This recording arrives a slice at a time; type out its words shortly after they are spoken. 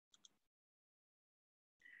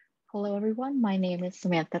Hello, everyone. My name is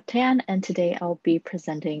Samantha Tan, and today I'll be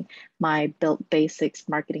presenting my BYLT Basics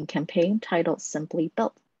marketing campaign titled Simply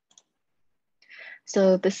BYLT.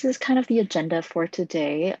 So this is kind of the agenda for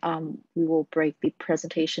today. We will break the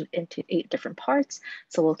presentation into 8 different parts.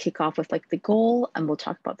 So we'll kick off with the goal, and we'll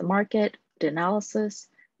talk about the market, the analysis,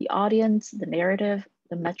 the audience, the narrative,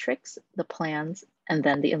 the metrics, the plans, and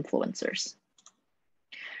then the influencers.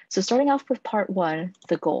 So starting off with part 1,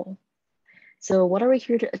 the goal. So what are we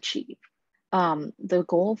here to achieve? The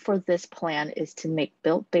goal for this plan is to make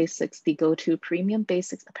BYLT Basics the go-to premium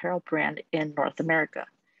basics apparel brand in North America.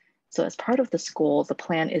 So as part of this goal, the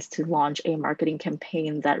plan is to launch a marketing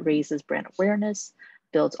campaign that raises brand awareness,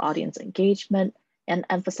 builds audience engagement, and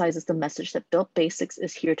emphasizes the message that BYLT Basics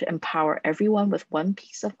is here to empower everyone with one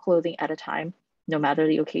piece of clothing at a time, no matter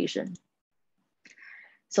the occasion.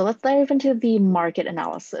 So let's dive into the market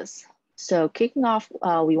analysis. So kicking off,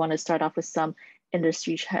 we want to start off with some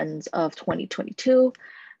industry trends of 2022.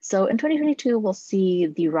 So in 2022, we'll see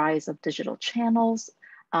the rise of digital channels.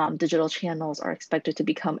 Digital channels are expected to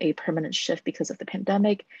become a permanent shift because of the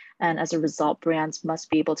pandemic. And as a result, brands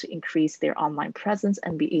must be able to increase their online presence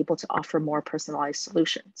and be able to offer more personalized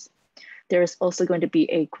solutions. There is also going to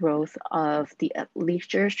be a growth of the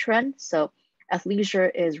athleisure trend. So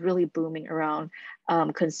athleisure is really booming around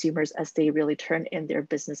consumers as they really turn in their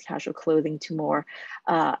business casual clothing to more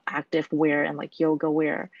active wear and yoga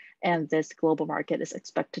wear. And this global market is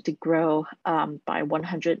expected to grow by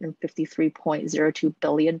 $153.02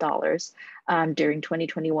 billion during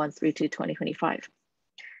 2021 through to 2025.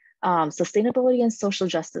 Sustainability and social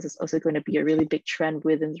justice is also going to be a really big trend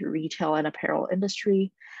within the retail and apparel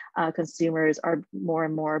industry. Consumers are more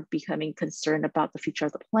and more becoming concerned about the future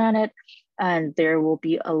of the planet, and there will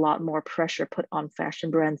be a lot more pressure put on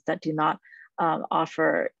fashion brands that do not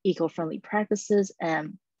offer eco-friendly practices,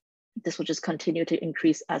 and this will just continue to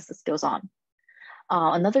increase as this goes on.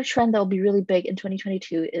 Another trend that will be really big in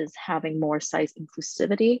 2022 is having more size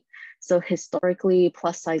inclusivity. So historically,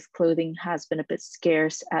 plus size clothing has been a bit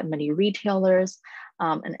scarce at many retailers.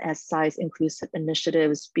 And as size inclusive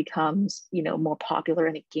initiatives becomes more popular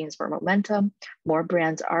and it gains more momentum, more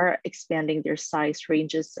brands are expanding their size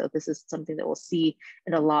ranges. So this is something that we'll see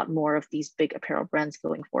in a lot more of these big apparel brands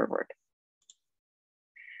going forward.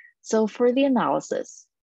 So for the analysis,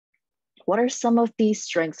 what are some of the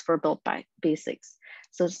strengths for BYLT Basics?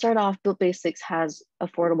 So to start off, BYLT Basics has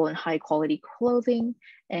affordable and high quality clothing,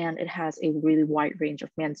 and it has a really wide range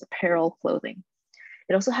of men's apparel clothing.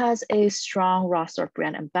 It also has a strong roster of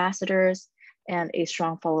brand ambassadors and a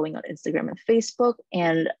strong following on Instagram and Facebook.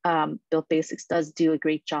 And BYLT Basics does do a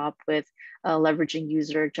great job with leveraging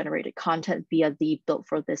user generated content via the Built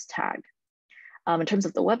for This tag. In terms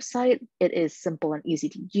of the website, it is simple and easy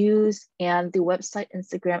to use, and the website,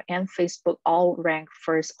 Instagram, and Facebook all rank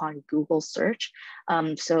first on Google search.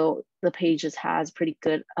 So the pages has pretty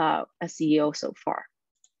good SEO so far.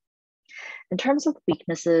 In terms of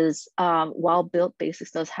weaknesses, while BYLT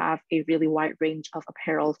Basics does have a really wide range of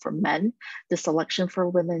apparel for men, the selection for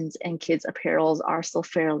women's and kids' apparels are still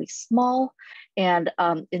fairly small, and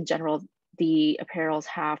in general, the apparels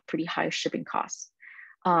have pretty high shipping costs.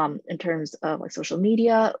 In terms of social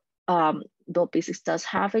media, BYLT Basics does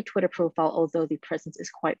have a Twitter profile, although the presence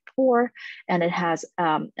is quite poor, and it has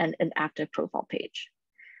an active profile page.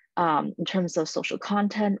 In terms of social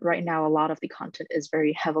content, right now, a lot of the content is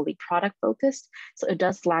very heavily product focused. So it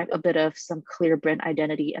does lack a bit of some clear brand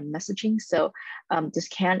identity and messaging. So this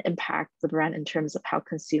can impact the brand in terms of how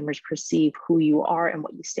consumers perceive who you are and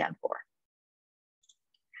what you stand for.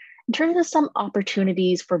 In terms of some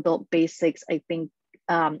opportunities for BYLT Basics, I think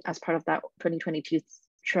as part of that 2022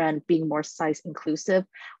 trend, being more size inclusive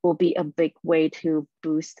will be a big way to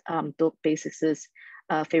boost BYLT Basics'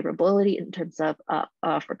 favorability in terms of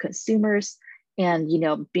for consumers, and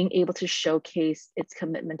being able to showcase its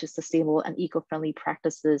commitment to sustainable and eco-friendly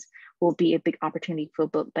practices will be a big opportunity for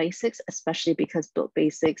BYLT Basics, especially because BYLT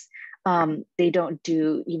Basics they don't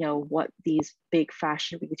do what these big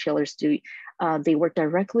fashion retailers do. They work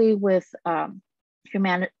directly with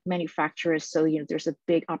manufacturers, so there's a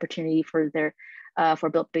big opportunity for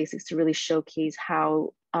BYLT Basics to really showcase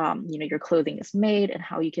how your clothing is made and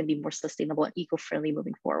how you can be more sustainable and eco-friendly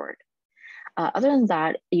moving forward. Other than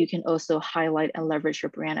that, you can also highlight and leverage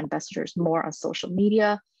your brand ambassadors more on social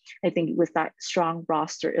media. I think with that strong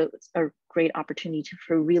roster, it's a great opportunity to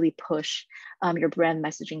really push your brand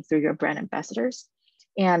messaging through your brand ambassadors.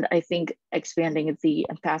 And I think expanding the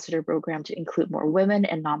ambassador program to include more women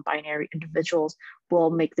and non-binary individuals will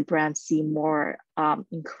make the brand seem more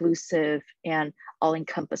inclusive and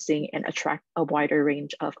all-encompassing and attract a wider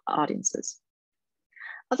range of audiences.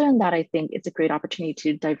 Other than that, I think it's a great opportunity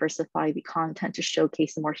to diversify the content to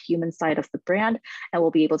showcase the more human side of the brand, and we'll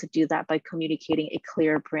be able to do that by communicating a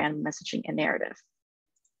clear brand messaging and narrative.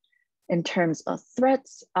 In terms of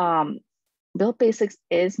threats, Built Basics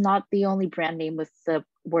is not the only brand name with the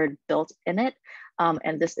word built in it.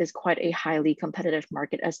 And this is quite a highly competitive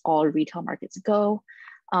market as all retail markets go.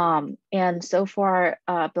 And so far,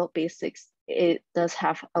 Built Basics, it does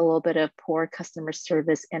have a little bit of poor customer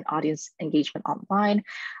service and audience engagement online.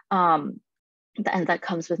 And that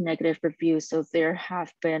comes with negative reviews. So there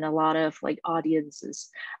have been a lot of like audiences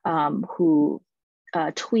who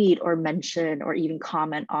tweet or mention or even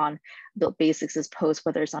comment on Built Basics' posts,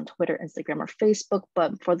 whether it's on Twitter, Instagram, or Facebook,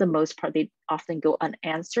 but for the most part, they often go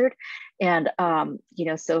unanswered. And,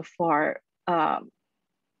 so far,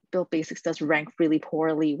 Built Basics does rank really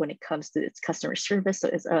poorly when it comes to its customer service.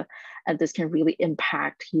 So and this can really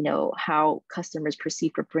impact, how customers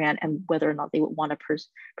perceive your brand and whether or not they would want to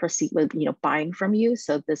proceed with, buying from you.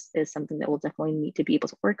 So this is something that we'll definitely need to be able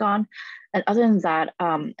to work on. And other than that,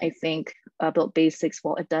 I think Built Basics,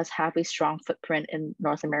 while it does have a strong footprint in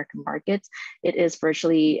North American markets, it is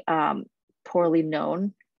virtually poorly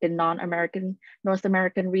known in North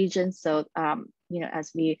American regions. So,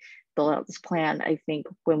 as we build out this plan, I think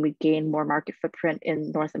when we gain more market footprint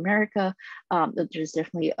in North America, there's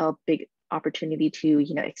definitely a big opportunity to,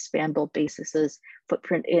 expand Built Basics'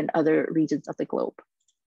 footprint in other regions of the globe.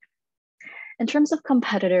 In terms of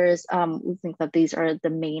competitors, we think that these are the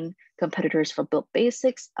main competitors for Built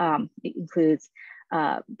Basics. It includes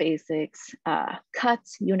Basics,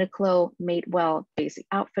 Cuts, Uniqlo, Madewell, Basic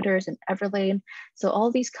Outfitters, and Everlane. So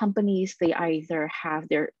all these companies, they either have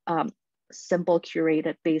their simple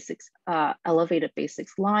curated basics, elevated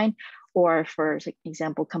basics line, or for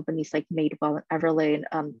example, companies like Madewell and Everlane,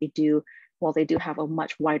 while they do have a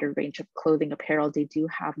much wider range of clothing apparel, they do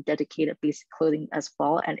have dedicated basic clothing as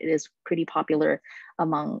well, and it is pretty popular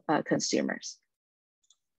among consumers.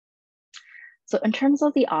 So in terms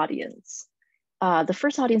of the audience, the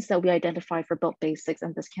first audience that we identified for Built Basics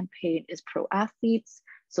in this campaign is pro athletes.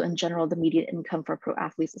 So in general, the median income for pro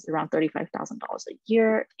athletes is around $35,000 a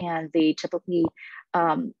year, and they typically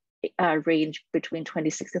range between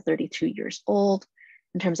 26 to 32 years old.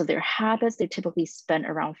 In terms of their habits, they typically spend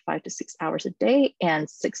around 5 to 6 hours a day and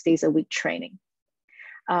 6 days a week training.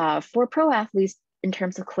 For pro athletes, in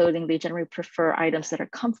terms of clothing, they generally prefer items that are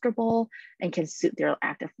comfortable and can suit their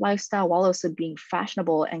active lifestyle while also being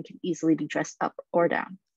fashionable and can easily be dressed up or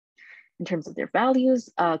down. In terms of their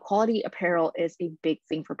values, quality apparel is a big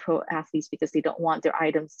thing for pro athletes because they don't want their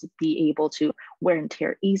items to be able to wear and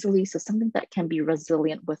tear easily, so something that can be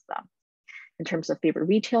resilient with them. In terms of favorite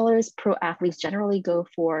retailers, pro athletes generally go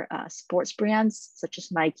for sports brands such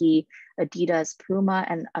as Nike, Adidas, Puma,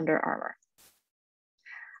 and Under Armour.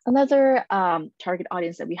 Another target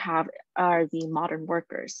audience that we have are the modern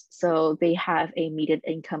workers. So they have a median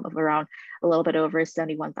income of around a little bit over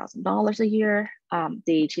 $71,000 a year.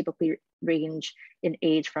 They typically range in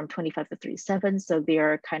age from 25 to 37. So they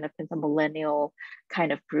are kind of in the millennial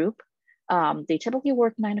kind of group. They typically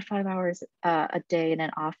work 9 to 5 hours a day in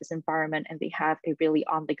an office environment, and they have a really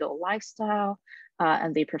on-the-go lifestyle,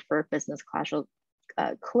 and they prefer business casual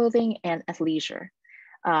clothing and athleisure.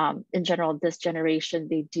 In general, this generation,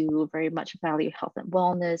 they do very much value health and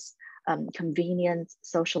wellness, convenience,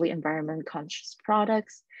 socially environment conscious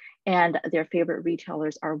products, and their favorite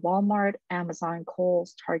retailers are Walmart, Amazon,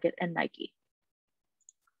 Kohl's, Target, and Nike.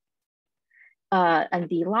 And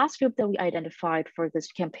the last group that we identified for this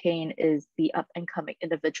campaign is the up and coming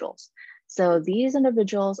individuals. So these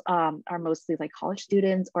individuals are mostly like college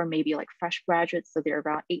students or maybe like fresh graduates. So they're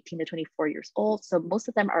around 18 to 24 years old. So most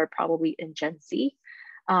of them are probably in Gen Z.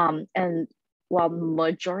 And while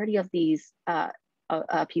majority of these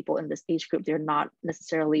people in this age group, they're not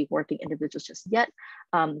necessarily working individuals just yet.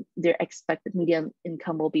 Their expected median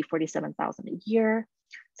income will be $47,000 a year.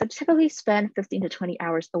 So typically spend 15 to 20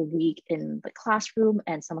 hours a week in the classroom,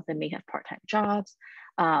 and some of them may have part-time jobs.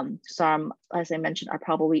 Some, as I mentioned, are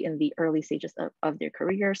probably in the early stages of their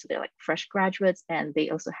career. So they're like fresh graduates, and they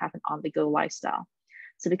also have an on-the-go lifestyle.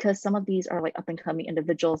 So because some of these are like up and coming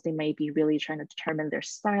individuals, they may be really trying to determine their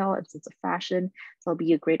style and sense of fashion. So it'll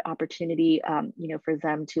be a great opportunity, for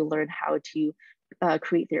them to learn how to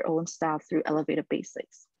create their own style through elevated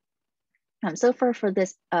basics. So for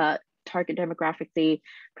this target demographic, they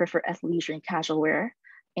prefer athleisure and casual wear,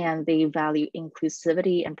 and they value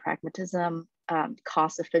inclusivity and pragmatism,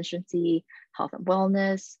 cost efficiency, health and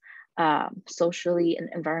wellness, socially and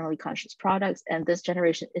environmentally conscious products. And this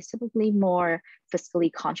generation is typically more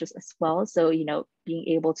fiscally conscious as well. So, being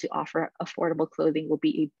able to offer affordable clothing will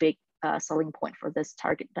be a big selling point for this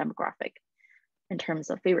target demographic. In terms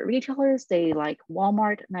of favorite retailers, they like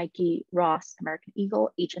Walmart, Nike, Ross, American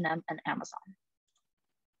Eagle, H&M, and Amazon.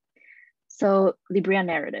 So the brand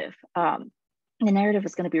narrative. The narrative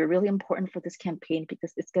is going to be really important for this campaign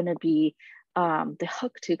because it's going to be the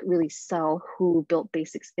hook to really sell who Built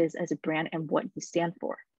Basics is as a brand and what you stand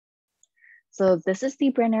for. So this is the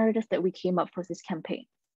brand narrative that we came up for this campaign.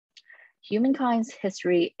 Humankind's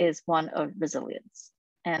history is one of resilience,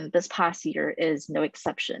 and this past year is no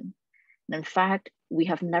exception. And in fact, we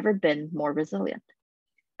have never been more resilient.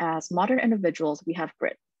 As modern individuals, we have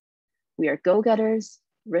grit. We are go-getters,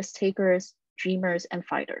 risk takers, dreamers, and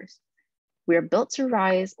fighters. We are built to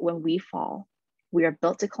rise when we fall. We are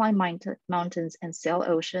built to climb mountains and sail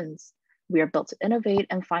oceans. We are built to innovate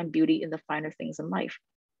and find beauty in the finer things in life,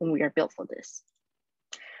 and we are built for this.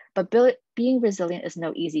 But being resilient is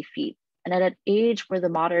no easy feat. And at an age where the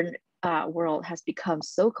modern world has become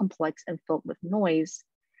so complex and filled with noise,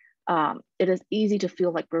 it is easy to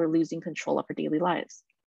feel like we're losing control of our daily lives.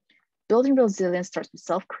 Building resilience starts with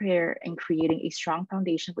self-care and creating a strong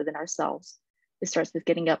foundation within ourselves. It starts with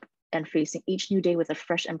getting up and facing each new day with a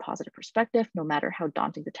fresh and positive perspective, no matter how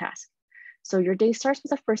daunting the task. So your day starts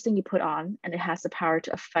with the first thing you put on, and it has the power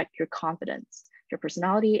to affect your confidence, your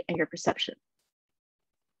personality, and your perception.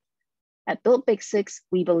 At Built Basics,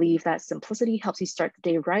 we believe that simplicity helps you start the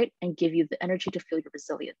day right and give you the energy to feel your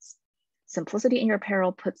resilience. Simplicity in your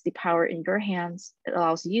apparel puts the power in your hands. It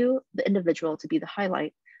allows you, the individual, to be the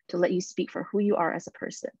highlight, to let you speak for who you are as a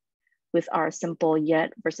person. With our simple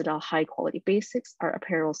yet versatile high quality basics, our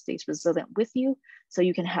apparel stays resilient with you so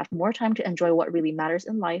you can have more time to enjoy what really matters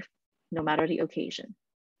in life, no matter the occasion.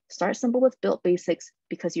 Start simple with Built Basics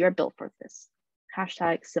because you are built for this.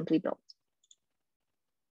 #SimplyBuilt.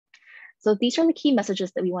 So these are the key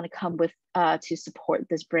messages that we want to come with to support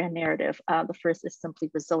this brand narrative. The first is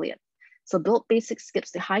simply resilient. So Built Basics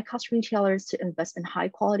skips the high cost retailers to invest in high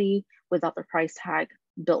quality without the price tag.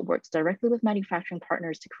 Built works directly with manufacturing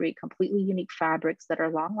partners to create completely unique fabrics that are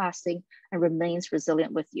long lasting and remains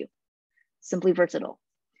resilient with you. Simply versatile.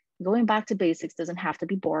 Going back to basics doesn't have to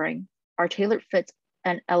be boring. Our tailored fits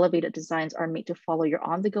and elevated designs are made to follow your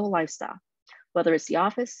on-the-go lifestyle. Whether it's the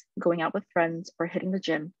office, going out with friends, or hitting the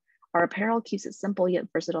gym, our apparel keeps it simple yet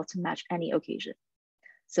versatile to match any occasion.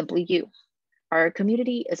 Simply you. Our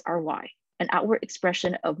community is our why, an outward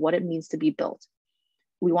expression of what it means to be built.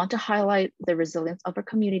 We want to highlight the resilience of our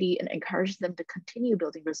community and encourage them to continue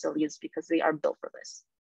building resilience because they are built for this.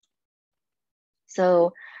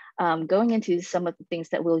 So going into some of the things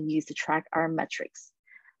that we'll use to track our metrics.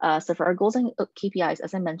 So for our goals and KPIs,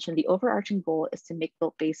 as I mentioned, the overarching goal is to make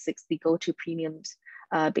Built Basics the go-to premium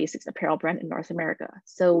basics apparel brand in North America.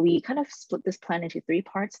 So we kind of split this plan into 3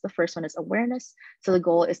 parts. The first one is awareness. So the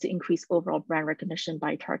goal is to increase overall brand recognition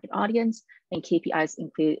by target audience, and KPIs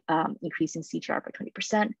include increasing CTR by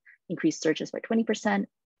 20%, increase searches by 20%,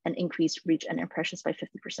 and increase reach and impressions by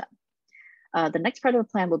 50%. The next part of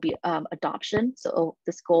the plan will be adoption. So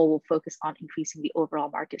this goal will focus on increasing the overall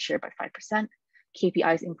market share by 5%.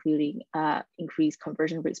 KPIs including increased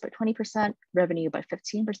conversion rates by 20%, revenue by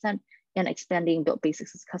 15%, and expanding Built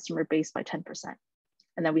Basics' customer base by 10%.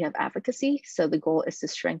 And then we have advocacy. So the goal is to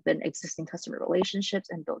strengthen existing customer relationships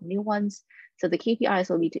and build new ones. So the KPIs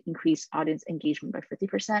will be to increase audience engagement by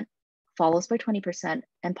 50%, follows by 20%,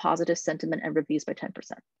 and positive sentiment and reviews by 10%.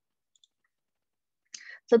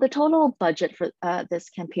 So the total budget for this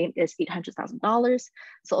campaign is $800,000.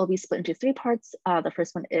 So it'll be split into 3 parts. The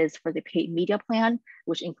first one is for the paid media plan,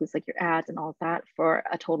 which includes like your ads and all of that, for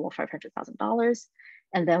a total of $500,000.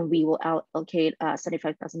 And then we will allocate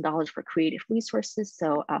 $75,000 for creative resources.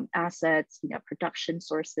 So assets, production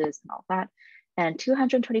sources and all that, and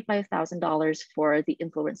 $225,000 for the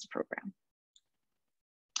influencer program.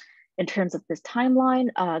 In terms of this timeline,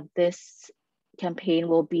 this campaign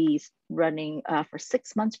will be running for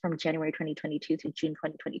 6 months from January 2022 to June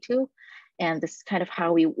 2022. And this is kind of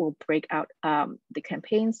how we will break out the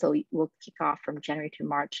campaign. So we'll kick off from January to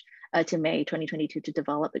March to May 2022 to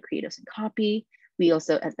develop the creatives and copy. We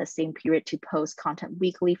also, at the same period, to post content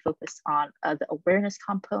weekly focused on the awareness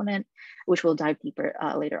component, which we'll dive deeper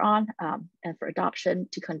later on. And for adoption,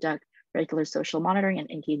 to conduct regular social monitoring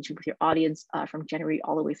and engaging with your audience from January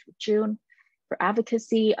all the way through June. For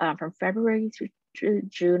advocacy, from February through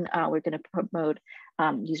June, we're going to promote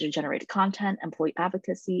user-generated content, employee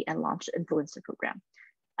advocacy, and launch the influencer program.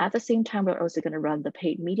 At the same time, we're also going to run the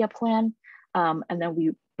paid media plan, and then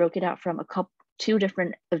we broke it out from 2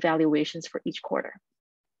 different evaluations for each quarter.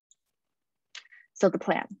 So the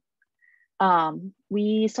plan.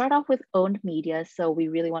 We start off with owned media. So we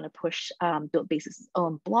really want to push Built Basics'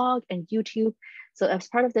 own blog and YouTube. So as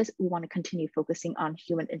part of this, we want to continue focusing on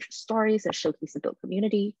human interest stories that showcase the Built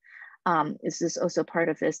community. This is also part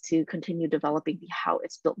of this to continue developing the How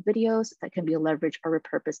It's Built videos that can be leveraged or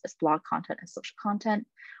repurposed as blog content and social content.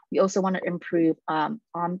 We also want to improve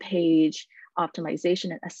on-page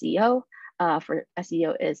optimization and SEO. For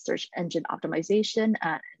SEO is search engine optimization.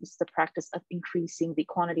 It's the practice of increasing the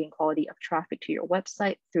quantity and quality of traffic to your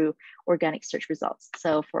website through organic search results.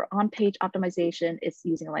 So for on-page optimization, it's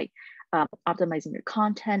using like optimizing your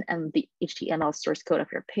content and the HTML source code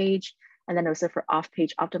of your page. And then also for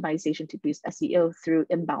off-page optimization to boost SEO through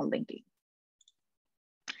inbound linking.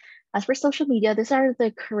 As for social media, these are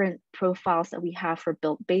the current profiles that we have for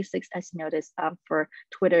Built Basics. As you notice, for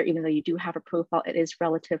Twitter, even though you do have a profile, it is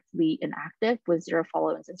relatively inactive with 0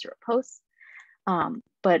 followers and 0 posts.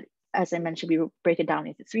 But as I mentioned, we will break it down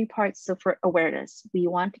into 3 parts. So for awareness, we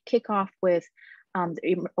want to kick off with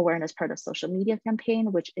the awareness part of social media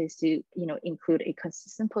campaign, which is to include a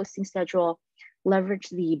consistent posting schedule, leverage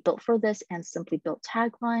the Built for This and Simply Built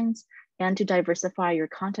taglines, and to diversify your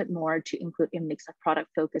content more to include a mix of product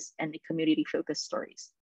focused and community focused stories.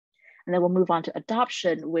 And then we'll move on to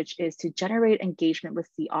adoption, which is to generate engagement with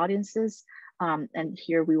the audiences. And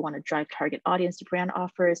here we want to drive target audience to brand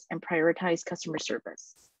offers and prioritize customer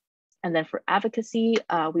service. And then for advocacy,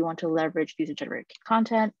 we want to leverage user generated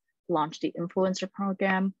content, launch the influencer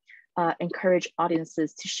program, encourage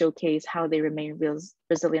audiences to showcase how they remain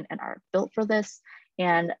resilient and are built for this,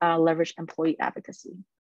 and leverage employee advocacy.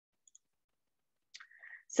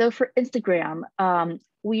 So for Instagram,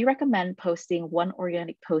 we recommend posting 1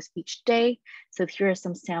 organic post each day. So here are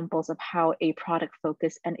some samples of how a product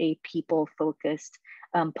focused and a people focused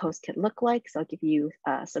post can look like. So I'll give you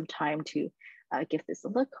some time to give this a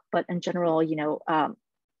look. But in general,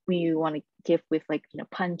 we want to give with like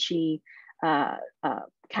punchy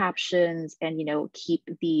captions and keep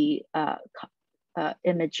the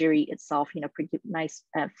imagery itself pretty nice,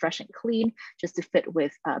 fresh and clean, just to fit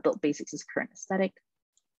with Built Basics' current aesthetic.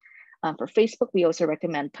 For Facebook, we also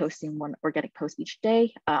recommend posting 1 organic post each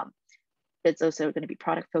day. It's also going to be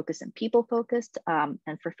product focused and people focused. And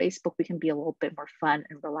for Facebook, we can be a little bit more fun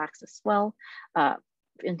and relaxed as well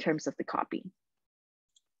in terms of the copy.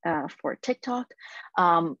 For TikTok,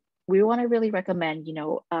 we want to really recommend,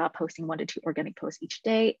 posting 1 to 2 organic posts each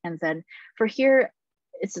day. And then for here,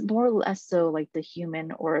 it's more or less so like the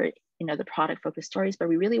human or the product focused stories, but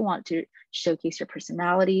we really want to showcase your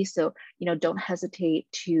personality. So, don't hesitate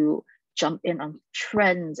to jump in on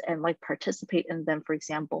trends and like participate in them. For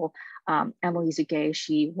example, Emily Zugay,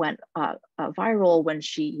 she went viral when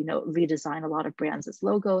she, redesigned a lot of brands as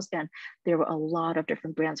logos, and there were a lot of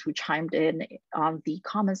different brands who chimed in on the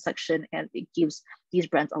comment section, and it gives these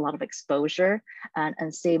brands a lot of exposure.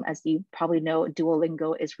 And same as you probably know,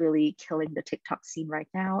 Duolingo is really killing the TikTok scene right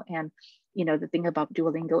now. And the thing about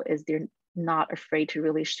Duolingo is they're not afraid to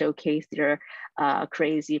really showcase their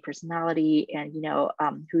crazy personality and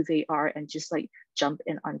who they are, and just like jump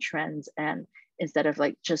in on trends, and instead of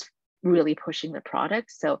like just really pushing the product.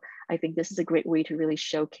 So I think this is a great way to really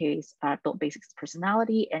showcase Built Basics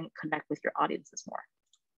personality and connect with your audiences more.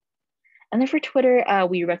 And then for Twitter,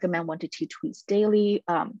 we recommend 1 to 2 tweets daily.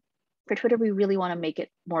 For Twitter, we really want to make it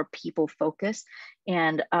more people focused,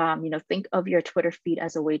 and think of your Twitter feed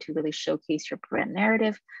as a way to really showcase your brand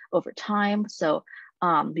narrative over time. So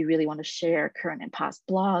we really want to share current and past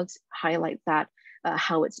blogs, highlight that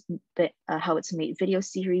how it's made video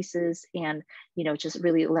series, and just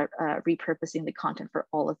really repurposing the content for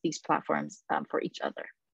all of these platforms for each other.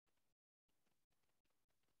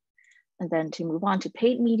 And then to move on to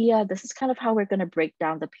paid media, this is kind of how we're going to break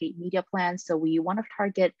down the paid media plan. So we want to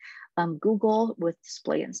target Google with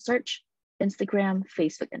display and search, Instagram,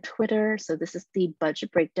 Facebook, and Twitter. So this is the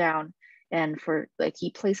budget breakdown. And for the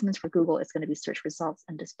key placements for Google, it's going to be search results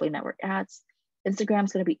and display network ads. Instagram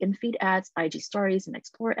is going to be in-feed ads, IG stories, and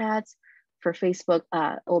explore ads. For Facebook,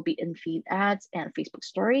 it will be in-feed ads and Facebook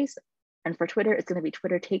stories. And for Twitter, it's going to be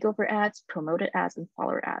Twitter takeover ads, promoted ads, and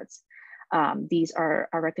follower ads. These are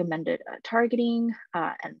recommended targeting,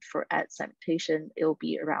 and for ad segmentation, it will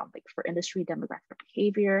be around like for industry, demographic,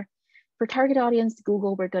 behavior. For target audience,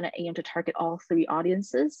 Google, we're going to aim to target all 3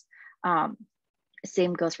 audiences.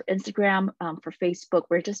 Same goes for Instagram. For Facebook,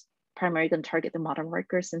 we're just primarily going to target the modern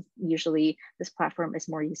worker, since usually this platform is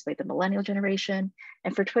more used by the millennial generation.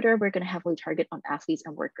 And for Twitter, we're going to heavily target on athletes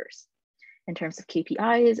and workers. In terms of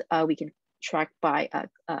KPIs, we can track by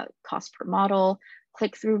cost per model,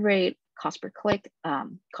 click-through rate, cost per click,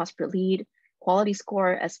 cost per lead, quality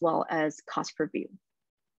score, as well as cost per view.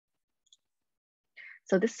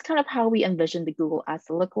 So this is kind of how we envision the Google ads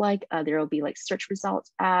to look like. There will be like search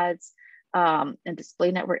results ads and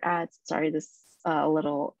display network ads. Sorry, this a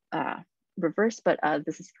little reverse, but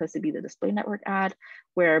this is supposed to be the display network ad,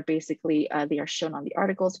 where basically they are shown on the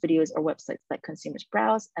articles, videos, or websites that consumers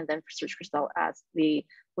browse. And then for search result ads, they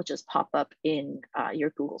will just pop up in your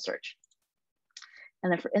Google search.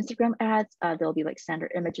 And then for Instagram ads, there'll be like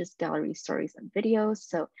standard images, galleries, stories, and videos.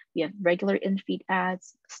 So we have regular in-feed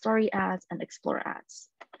ads, story ads, and explore ads.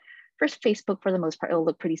 First, Facebook, for the most part, it'll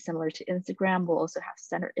look pretty similar to Instagram. We'll also have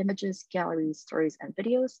standard images, galleries, stories, and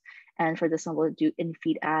videos. And for this one, we'll do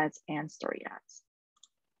in-feed ads and story ads.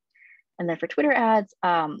 And then for Twitter ads,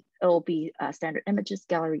 it'll be standard images,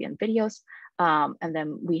 gallery, and videos. And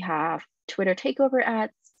then we have Twitter takeover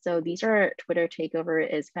ads. So these are Twitter takeover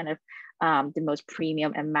is kind of the most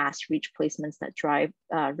premium and mass reach placements that drive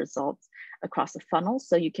results across the funnel.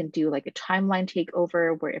 So you can do like a timeline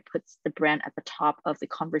takeover where it puts the brand at the top of the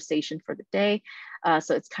conversation for the day.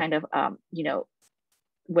 So it's kind of, you know,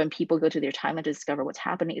 when people go to their timeline to discover what's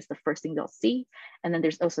happening, is the first thing they'll see. And then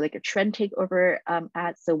there's also like a trend takeover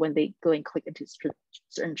ad. So when they go and click into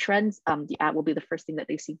certain trends, the ad will be the first thing that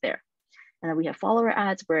they see there. And then we have follower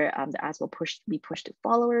ads where the ads will be pushed to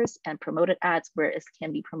followers, and promoted ads where it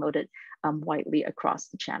can be promoted widely across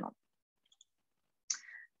the channel.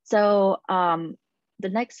 So the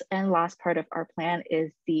next and last part of our plan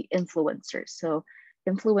is the influencers. So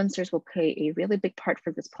influencers will play a really big part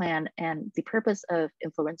for this plan. And the purpose of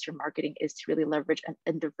influencer marketing is to really leverage an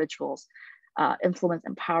individual's influence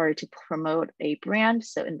and power to promote a brand.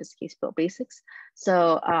 So in this case, BYLT Basics.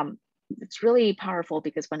 So it's really powerful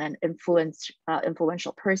because when an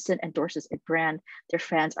influential person endorses a brand, their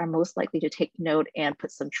fans are most likely to take note and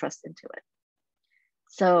put some trust into it.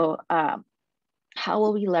 So how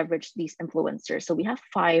will we leverage these influencers? So we have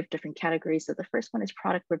 5 different categories. So the first one is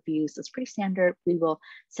product reviews. So it's pretty standard. We will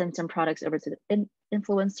send some products over to the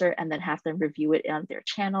influencer and then have them review it on their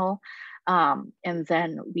channel. And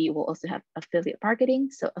then we will also have affiliate marketing.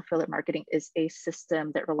 So affiliate marketing is a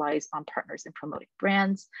system that relies on partners in promoting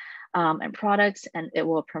brands and products, and it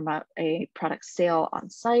will promote a product sale on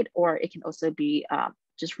site, or it can also be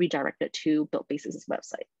just redirected to BYLT Basics'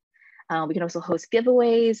 website. We can also host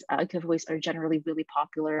giveaways. Giveaways are generally really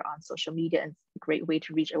popular on social media and a great way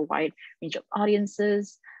to reach a wide range of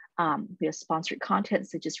audiences. We have sponsored content,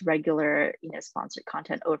 such as regular, sponsored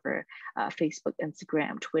content over Facebook,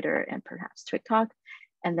 Instagram, Twitter, and perhaps TikTok.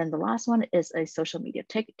 And then the last one is a social media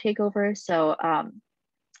takeover. So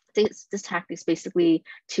this tactic is basically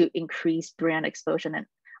to increase brand exposure and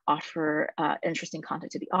offer interesting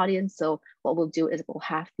content to the audience. So what we'll do is we'll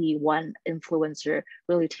have the one influencer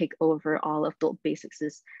really take over all of BYLT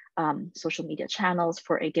Basics' social media channels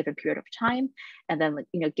for a given period of time, and then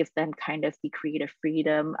give them kind of the creative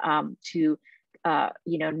freedom to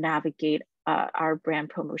navigate our brand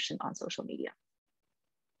promotion on social media.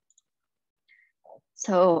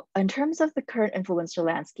 So in terms of the current influencer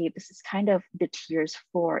landscape, this is kind of the tiers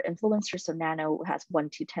for influencers. So nano has 1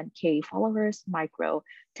 to 10K followers, micro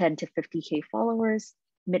 10 to 50K followers,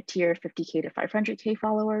 mid-tier 50K to 500K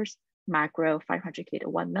followers, macro 500K to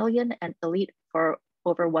 1 million, and elite for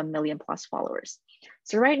over 1 million plus followers.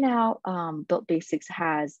 So right now, BYLT Basics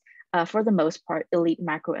has, for the most part, elite,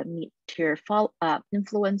 macro, and mid-tier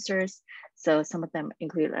influencers. So some of them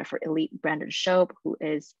include for elite, Brandon Shope, who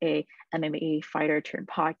is a MMA fighter turned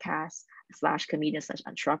podcast / comedian /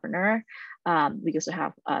 entrepreneur. We also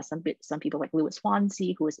have some people like Louis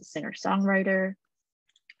Swansea, who is a singer-songwriter.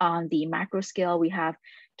 On the macro scale, we have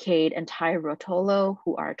Cade and Ty Rotolo,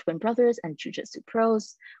 who are twin brothers and jiu-jitsu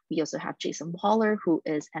pros. We also have Jason Waller, who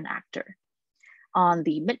is an actor. On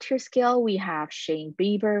the mid-tier scale, we have Shane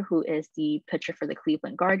Bieber, who is the pitcher for the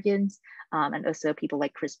Cleveland Guardians, and also people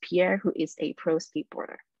like Chris Pierre, who is a pro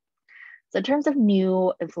skateboarder. So in terms of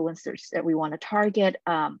new influencers that we want to target,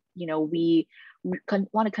 we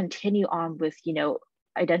want to continue on with,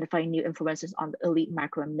 identifying new influencers on the elite,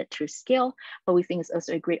 macro, and mid-tier scale, but we think it's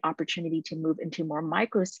also a great opportunity to move into more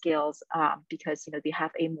micro scales because, they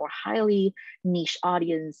have a more highly niche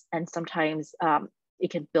audience, and sometimes it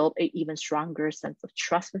can build an even stronger sense of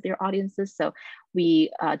trust with their audiences. So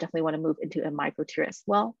we definitely want to move into a micro tier as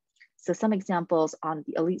well. So some examples on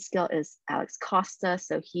the elite scale is Alex Costa.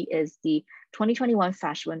 So he is the 2021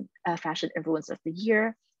 Fashion Influencer of the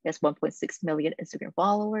Year. He has 1.6 million Instagram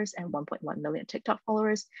followers and 1.1 million TikTok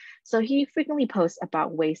followers. So he frequently posts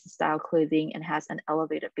about ways to style clothing and has an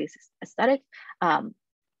elevated basic aesthetic.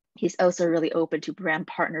 He's also really open to brand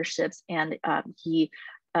partnerships, and he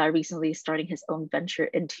recently starting his own venture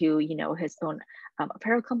into, his own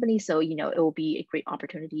apparel company. So, it will be a great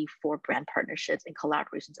opportunity for brand partnerships and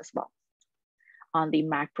collaborations as well. On the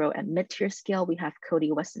macro and mid-tier scale, we have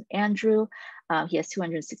Cody Weston Andrew. He has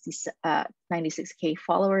 296K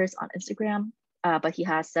followers on Instagram, but he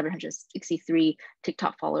has 763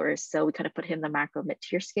 TikTok followers. So we kind of put him in the macro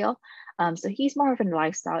mid-tier scale. So he's more of a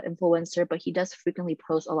lifestyle influencer, but he does frequently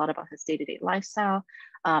post a lot about his day-to-day lifestyle,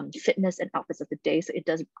 fitness and outfits of the day. So it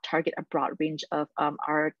does target a broad range of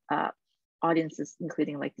our audiences,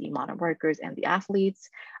 including like the modern workers and the athletes.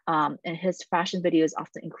 And his fashion videos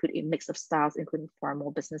often include a mix of styles, including formal,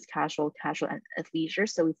 business casual, and athleisure.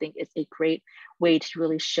 So we think it's a great way to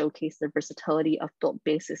really showcase the versatility of Built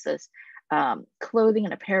Basics' clothing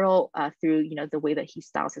and apparel through the way that he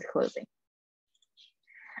styles his clothing.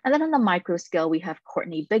 And then on the micro scale, we have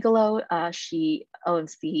Courtney Bigelow. She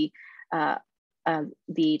owns the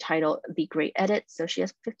title The Great Edit. So she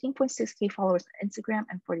has 15.6K followers on Instagram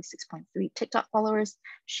and 46.3 TikTok followers.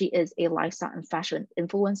 She is a lifestyle and fashion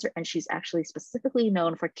influencer, and she's actually specifically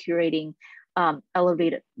known for curating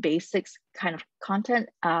elevated basics kind of content.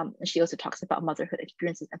 And she also talks about motherhood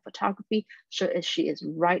experiences and photography. So she is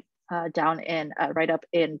right up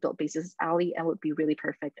in Built Basics' alley and would be really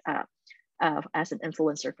perfect as an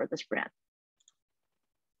influencer for this brand.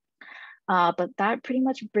 But that pretty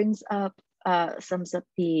much sums up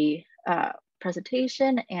the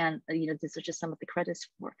presentation, and these are just some of the credits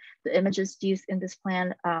for the images used in this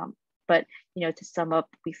plan. But to sum up,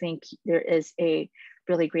 we think there is a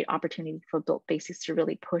really great opportunity for Built Basics to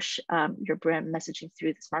really push your brand messaging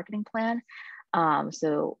through this marketing plan.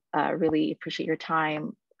 So really appreciate your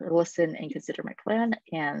time, listen and consider my plan.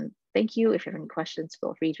 And thank you. If you have any questions,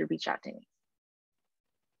 feel free to reach out to me.